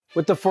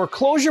With the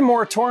foreclosure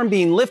moratorium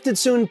being lifted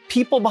soon,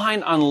 people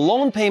behind on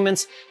loan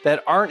payments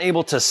that aren't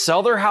able to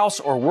sell their house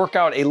or work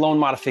out a loan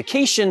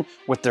modification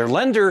with their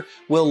lender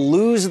will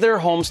lose their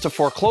homes to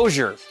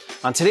foreclosure.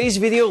 On today's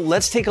video,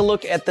 let's take a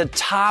look at the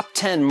top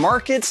 10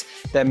 markets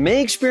that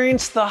may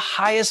experience the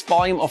highest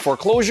volume of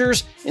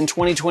foreclosures in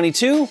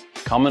 2022,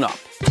 coming up.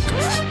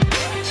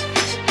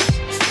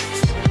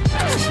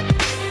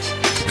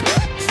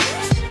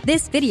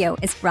 This video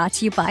is brought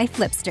to you by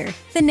Flipster,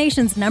 the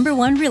nation's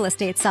 #1 real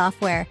estate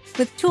software,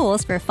 with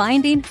tools for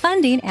finding,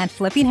 funding, and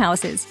flipping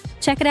houses.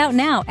 Check it out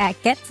now at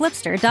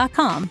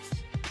getflipster.com.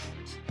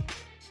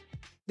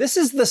 This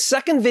is the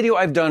second video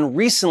I've done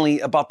recently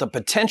about the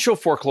potential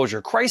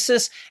foreclosure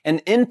crisis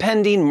and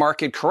impending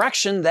market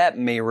correction that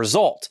may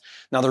result.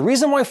 Now, the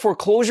reason why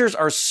foreclosures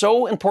are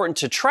so important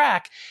to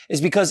track is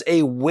because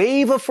a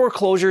wave of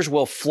foreclosures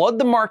will flood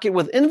the market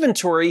with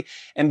inventory,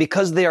 and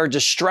because they are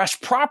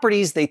distressed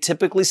properties, they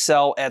typically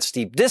sell at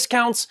steep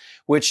discounts,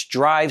 which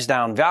drives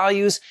down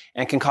values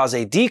and can cause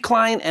a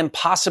decline and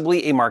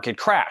possibly a market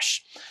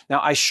crash. Now,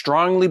 I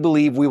strongly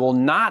believe we will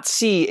not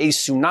see a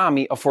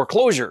tsunami of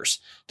foreclosures.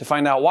 To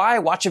find out why,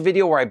 watch a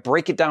video where I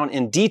break it down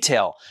in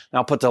detail, and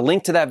I'll put the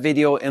link to that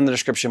video in the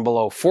description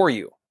below for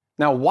you.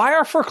 Now, why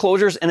are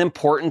foreclosures an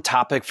important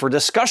topic for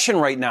discussion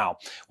right now?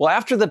 Well,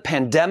 after the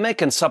pandemic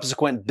and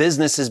subsequent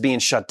businesses being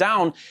shut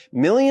down,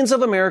 millions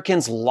of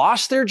Americans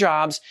lost their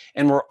jobs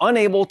and were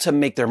unable to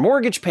make their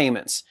mortgage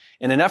payments.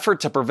 In an effort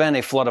to prevent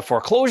a flood of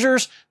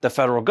foreclosures, the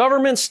federal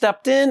government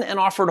stepped in and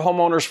offered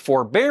homeowners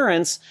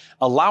forbearance,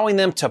 allowing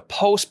them to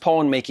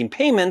postpone making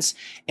payments,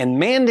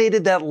 and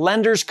mandated that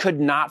lenders could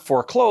not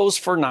foreclose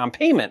for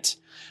non-payment.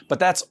 But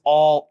that's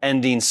all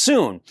ending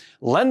soon.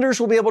 Lenders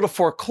will be able to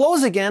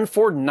foreclose again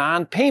for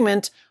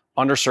non-payment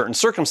under certain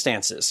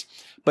circumstances.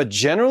 But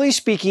generally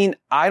speaking,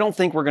 I don't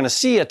think we're going to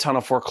see a ton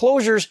of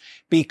foreclosures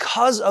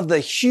because of the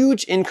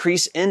huge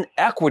increase in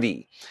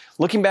equity.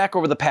 Looking back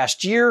over the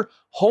past year,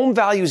 home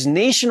values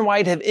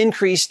nationwide have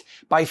increased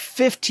by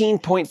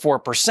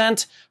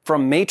 15.4%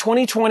 from May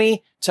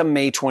 2020 to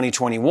May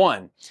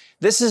 2021.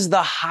 This is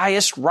the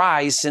highest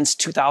rise since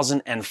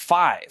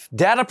 2005.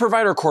 Data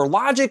provider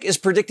CoreLogic is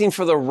predicting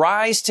for the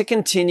rise to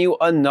continue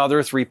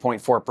another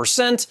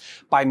 3.4%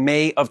 by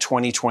May of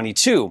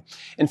 2022.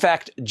 In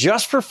fact,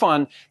 just for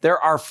fun, there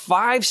are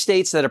 5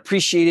 states that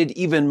appreciated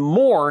even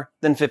more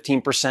than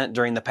 15%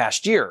 during the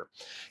past year.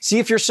 See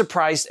if you're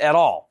surprised at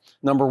all.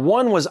 Number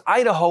 1 was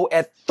Idaho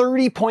at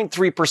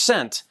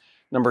 30.3%.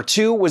 Number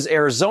 2 was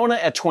Arizona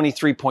at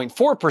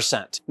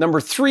 23.4%. Number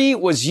 3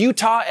 was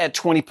Utah at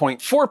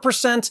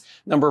 20.4%.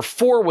 Number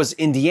 4 was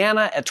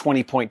Indiana at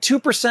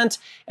 20.2%.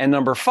 And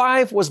number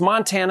 5 was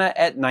Montana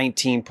at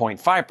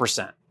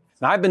 19.5%.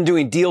 Now, I've been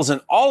doing deals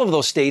in all of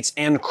those states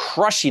and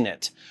crushing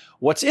it.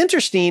 What's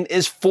interesting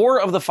is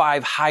 4 of the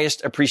 5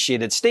 highest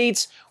appreciated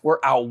states were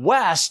out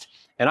west,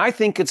 and I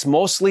think it's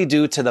mostly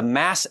due to the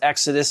mass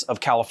exodus of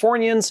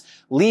Californians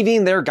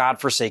leaving their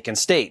godforsaken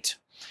state.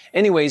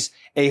 Anyways,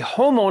 a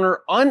homeowner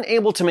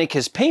unable to make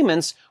his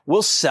payments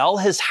will sell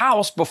his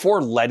house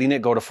before letting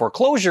it go to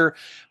foreclosure.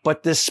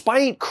 But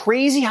despite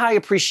crazy high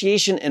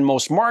appreciation in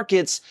most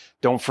markets,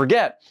 don't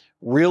forget,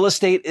 real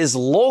estate is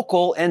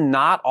local and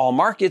not all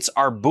markets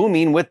are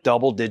booming with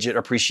double-digit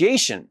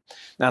appreciation.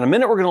 Now, in a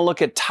minute, we're going to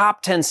look at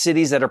top 10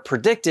 cities that are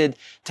predicted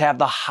to have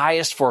the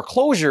highest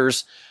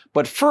foreclosures.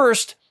 But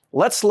first,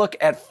 let's look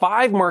at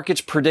 5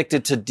 markets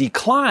predicted to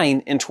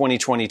decline in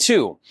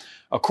 2022.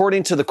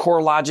 According to the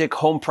CoreLogic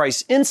Home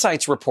Price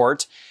Insights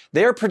report,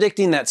 they are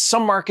predicting that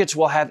some markets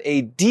will have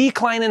a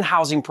decline in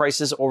housing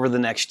prices over the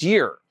next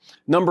year.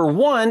 Number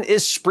 1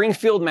 is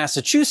Springfield,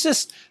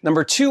 Massachusetts.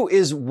 Number 2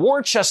 is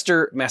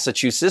Worcester,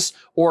 Massachusetts,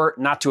 or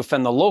not to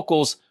offend the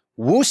locals,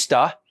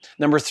 Worcester.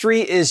 Number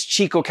 3 is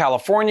Chico,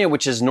 California,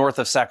 which is north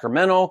of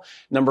Sacramento.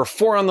 Number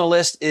 4 on the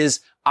list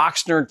is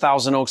Oxnard,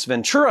 Thousand Oaks,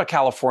 Ventura,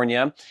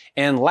 California.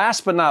 And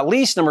last but not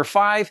least, number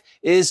 5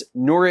 is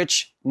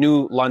Norwich,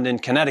 New London,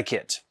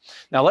 Connecticut.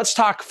 Now let's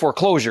talk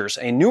foreclosures.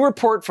 A new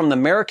report from the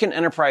American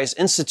Enterprise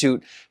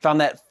Institute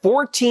found that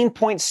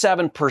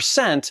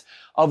 14.7%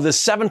 of the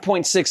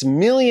 7.6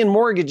 million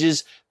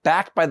mortgages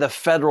backed by the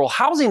Federal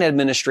Housing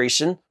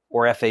Administration,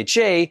 or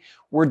FHA,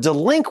 were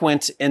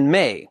delinquent in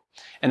May.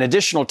 An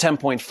additional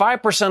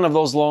 10.5% of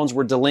those loans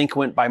were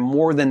delinquent by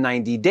more than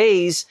 90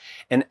 days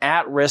and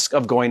at risk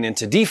of going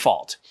into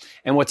default.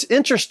 And what's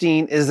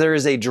interesting is there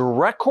is a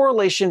direct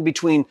correlation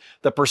between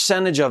the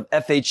percentage of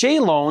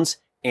FHA loans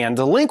and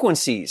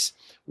delinquencies.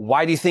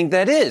 Why do you think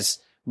that is?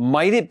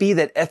 Might it be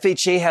that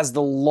FHA has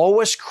the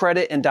lowest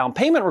credit and down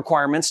payment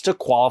requirements to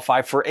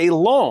qualify for a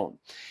loan?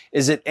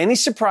 Is it any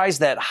surprise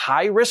that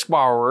high-risk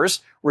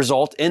borrowers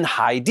result in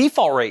high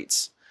default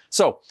rates?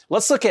 So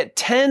let's look at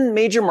 10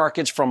 major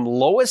markets from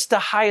lowest to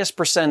highest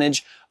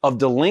percentage of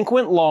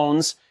delinquent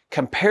loans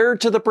compared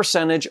to the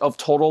percentage of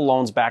total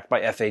loans backed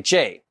by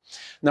FHA.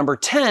 Number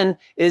 10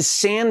 is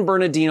San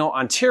Bernardino,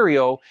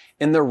 Ontario,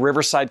 in the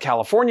Riverside,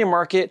 California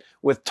market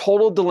with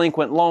total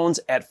delinquent loans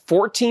at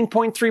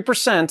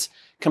 14.3%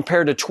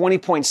 compared to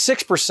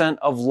 20.6%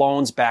 of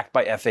loans backed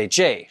by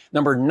FHA.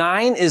 Number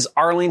 9 is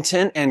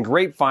Arlington and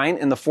Grapevine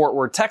in the Fort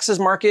Worth, Texas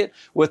market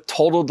with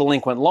total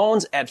delinquent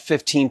loans at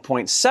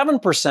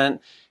 15.7%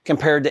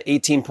 compared to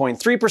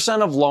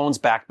 18.3% of loans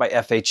backed by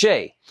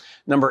FHA.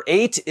 Number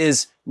 8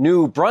 is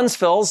New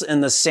Brunsville's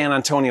in the San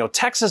Antonio,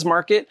 Texas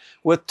market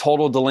with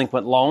total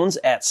delinquent loans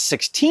at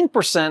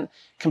 16%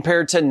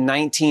 compared to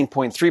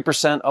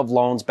 19.3% of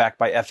loans backed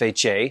by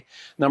FHA.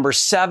 Number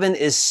 7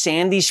 is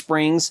Sandy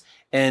Springs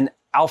in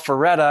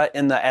Alpharetta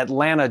in the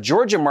Atlanta,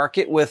 Georgia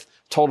market with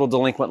total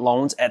delinquent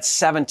loans at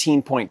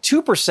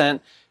 17.2%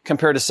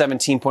 compared to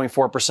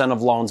 17.4%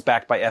 of loans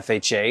backed by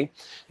FHA.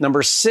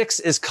 Number 6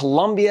 is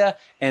Columbia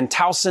and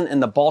Towson in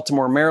the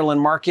Baltimore,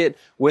 Maryland market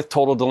with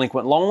total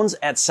delinquent loans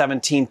at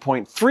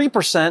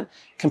 17.3%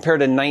 compared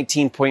to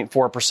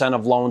 19.4%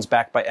 of loans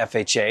backed by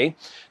FHA.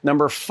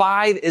 Number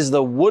 5 is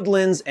the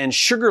Woodlands and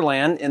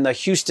Sugarland in the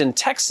Houston,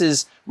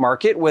 Texas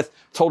market with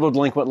total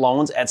delinquent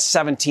loans at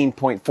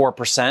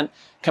 17.4%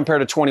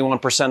 compared to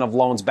 21% of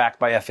loans backed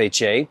by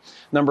FHA.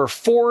 Number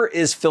 4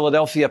 is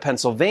Philadelphia,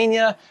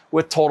 Pennsylvania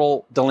with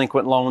total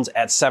delinquent loans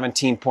at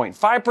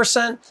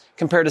 17.5%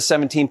 compared to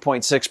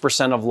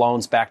 17.6% of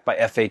loans backed by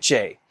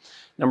FHA.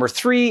 Number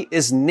 3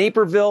 is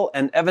Naperville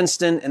and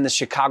Evanston in the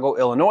Chicago,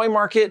 Illinois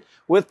market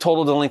with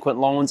total delinquent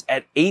loans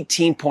at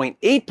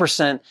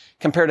 18.8%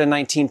 compared to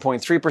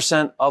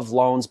 19.3% of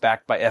loans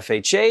backed by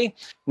FHA.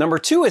 Number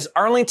 2 is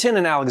Arlington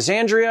and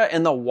Alexandria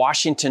in the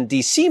Washington,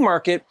 D.C.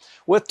 market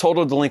with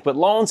total delinquent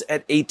loans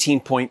at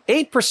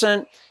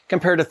 18.8%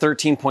 compared to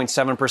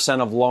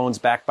 13.7% of loans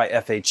backed by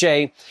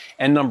FHA.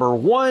 And number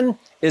 1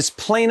 is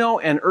Plano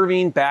and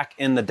Irving back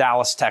in the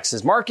Dallas,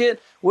 Texas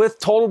market with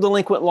total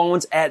delinquent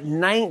loans at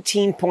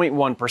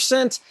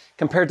 19.1%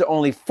 compared to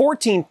only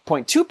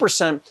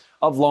 14.2%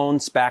 of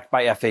loans backed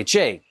by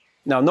FHA.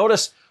 Now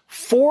notice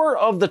 4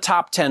 of the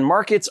top 10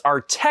 markets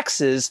are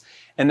Texas,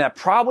 and that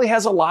probably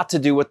has a lot to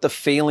do with the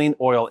failing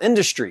oil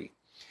industry.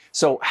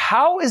 So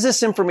how is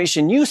this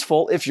information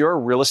useful if you're a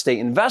real estate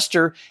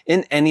investor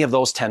in any of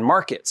those 10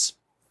 markets?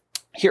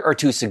 Here are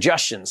 2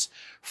 suggestions.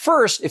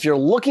 First, if you're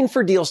looking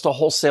for deals to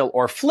wholesale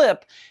or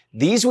flip,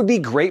 these would be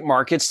great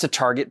markets to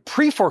target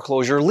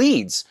pre-foreclosure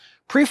leads.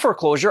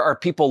 Pre-foreclosure are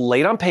people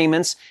late on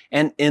payments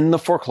and in the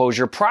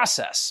foreclosure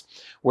process.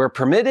 Where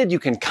permitted, you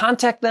can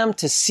contact them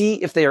to see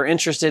if they are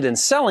interested in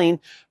selling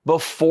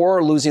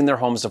before losing their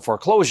homes to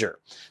foreclosure.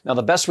 Now,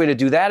 the best way to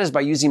do that is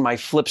by using my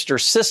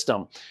Flipster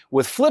system.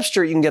 With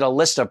Flipster, you can get a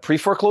list of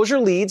pre-foreclosure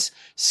leads,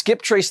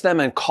 skip trace them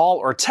and call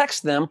or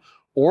text them,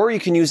 or you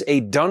can use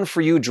a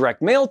done-for-you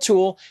direct mail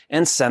tool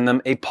and send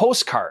them a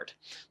postcard.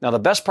 Now, the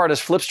best part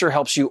is Flipster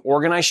helps you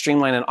organize,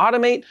 streamline, and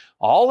automate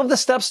all of the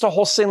steps to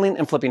wholesaling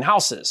and flipping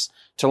houses.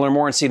 To learn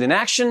more and see it in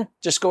action,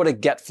 just go to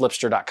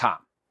getflipster.com.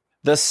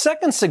 The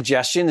second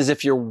suggestion is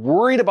if you're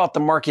worried about the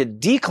market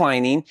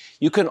declining,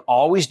 you can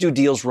always do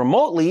deals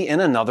remotely in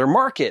another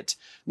market.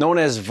 Known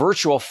as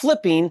virtual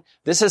flipping,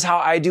 this is how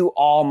I do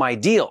all my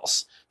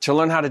deals. To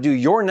learn how to do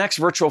your next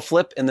virtual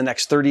flip in the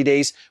next 30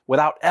 days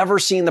without ever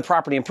seeing the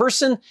property in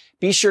person,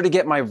 be sure to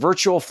get my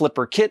virtual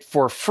flipper kit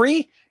for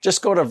free.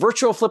 Just go to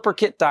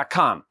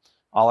virtualflipperkit.com.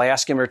 All I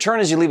ask in return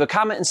is you leave a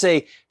comment and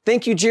say,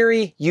 "Thank you,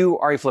 Jerry. You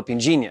are a flipping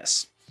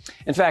genius."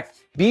 In fact,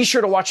 be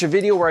sure to watch a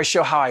video where I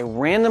show how I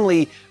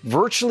randomly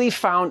virtually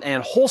found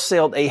and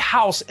wholesaled a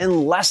house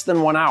in less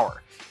than 1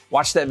 hour.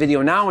 Watch that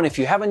video now, and if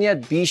you haven't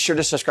yet, be sure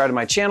to subscribe to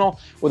my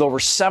channel with over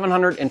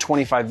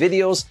 725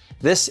 videos.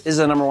 This is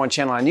the #1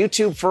 channel on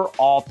YouTube for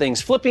all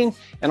things flipping,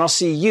 and I'll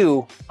see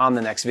you on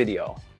the next video.